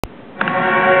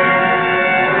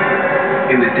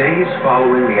In the days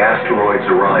following the asteroid's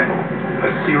arrival,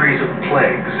 a series of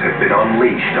plagues have been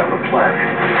unleashed on the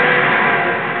planet.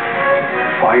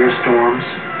 Firestorms,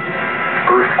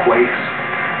 earthquakes,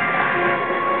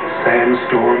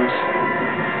 sandstorms,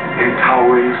 and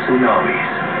towering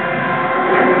tsunamis.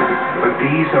 But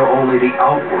these are only the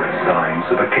outward signs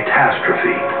of a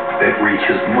catastrophe that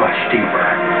reaches much deeper.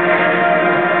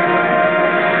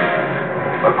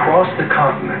 Across the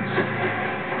continents,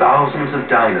 thousands of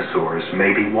dinosaurs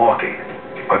may be walking,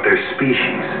 but their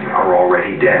species are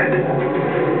already dead.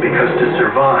 Because to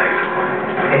survive,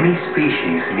 any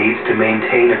species needs to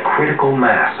maintain a critical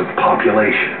mass of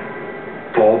population.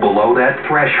 Fall below that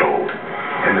threshold,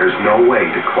 and there's no way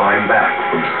to climb back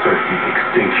from certain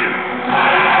extinction.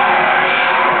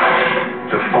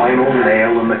 The final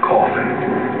nail in the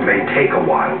coffin may take a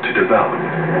while to develop,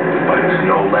 but it's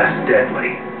no less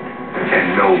deadly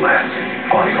and no less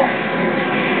final.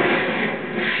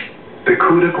 The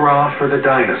coup de grace for the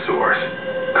dinosaurs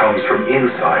comes from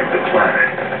inside the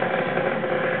planet.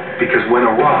 Because when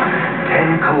a rock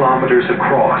 10 kilometers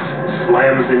across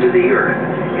slams into the Earth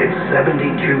at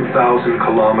 72,000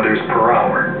 kilometers per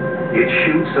hour, it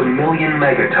shoots 1 million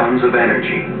megatons of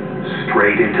energy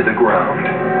straight into the ground.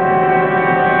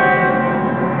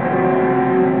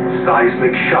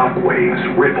 Seismic shock waves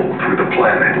ripple through the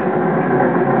planet.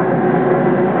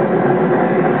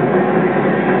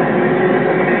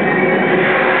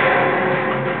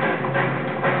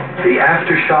 The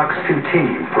aftershocks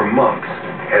continue for months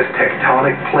as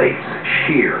tectonic plates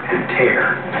shear and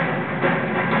tear.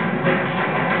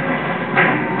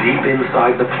 Deep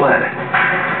inside the planet,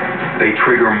 they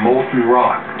trigger molten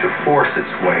rock to force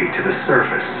its way to the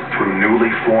surface through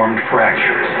newly formed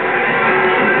fractures.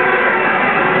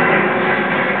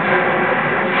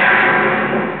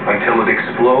 Until it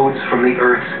explodes from the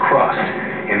Earth's crust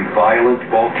in violent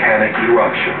volcanic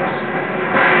eruptions.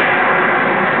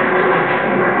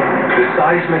 The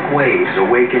seismic waves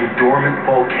awaken dormant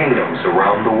volcanoes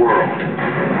around the world.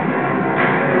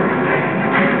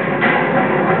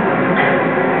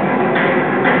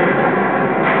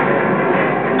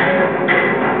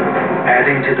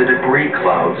 Adding to the debris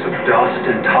clouds of dust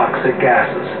and toxic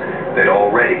gases that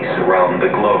already surround the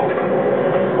globe.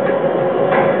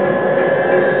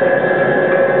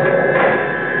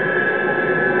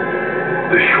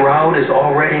 The shroud is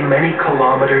already many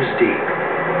kilometers deep.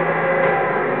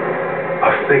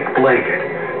 A thick blanket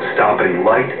stopping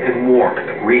light and warmth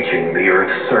reaching the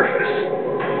Earth's surface.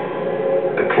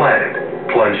 The planet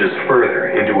plunges further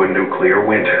into a nuclear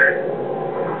winter.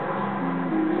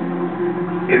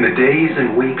 In the days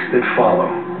and weeks that follow,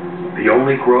 the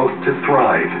only growth to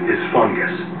thrive is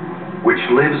fungus, which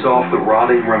lives off the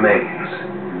rotting remains.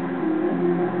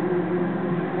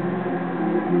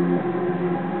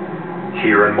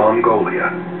 Here in Mongolia,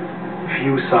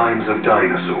 few signs of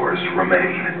dinosaurs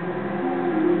remain.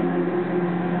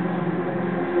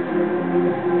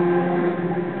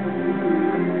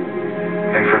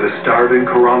 And for the starving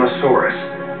Tyrannosaurus,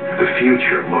 the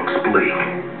future looks bleak.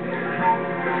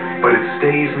 But it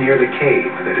stays near the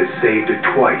cave that has saved it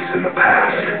twice in the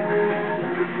past.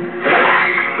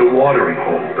 The watering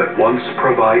hole that once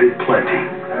provided plenty.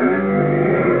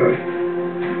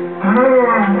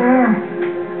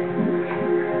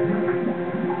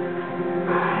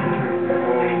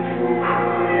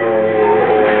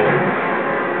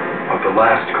 But the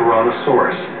last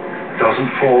Tyrannosaurus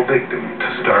doesn't fall victim to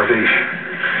starvation.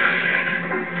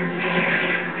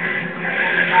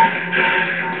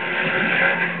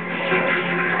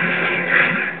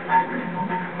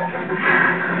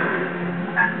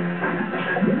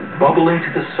 Bubbling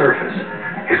to the surface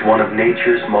is one of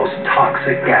nature's most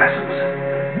toxic gases,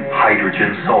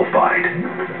 hydrogen sulfide.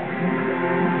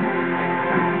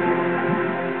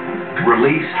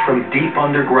 Released from deep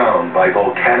underground by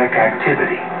volcanic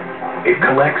activity, it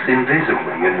collects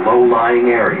invisibly in low-lying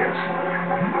areas,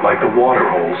 like the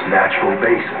waterhole's natural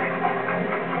basin.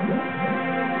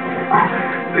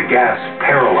 The gas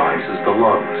paralyzes the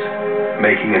lungs,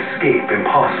 making escape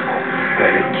impossible,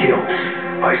 then it kills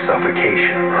by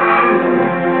suffocation.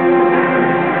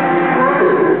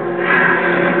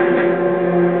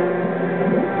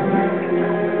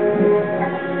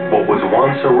 What was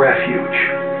once a refuge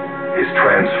is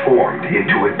transformed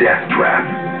into a death trap.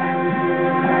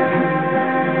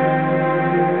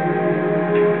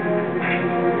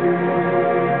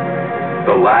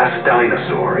 The last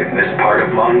dinosaur in this part of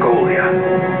Mongolia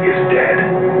is dead.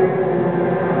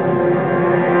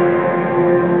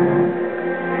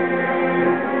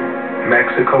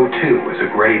 Mexico, too, is a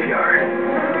graveyard.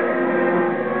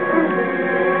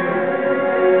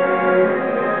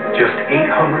 Just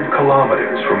 800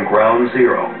 kilometers from ground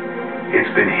zero,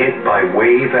 It's been hit by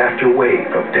wave after wave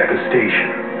of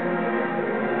devastation.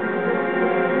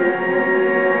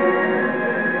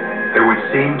 There would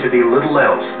seem to be little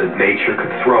else that nature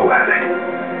could throw at it.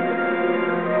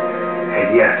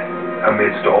 And yet,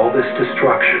 amidst all this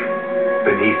destruction,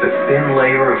 beneath a thin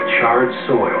layer of charred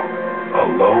soil, a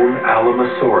lone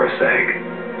Alamosaurus egg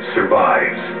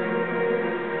survives.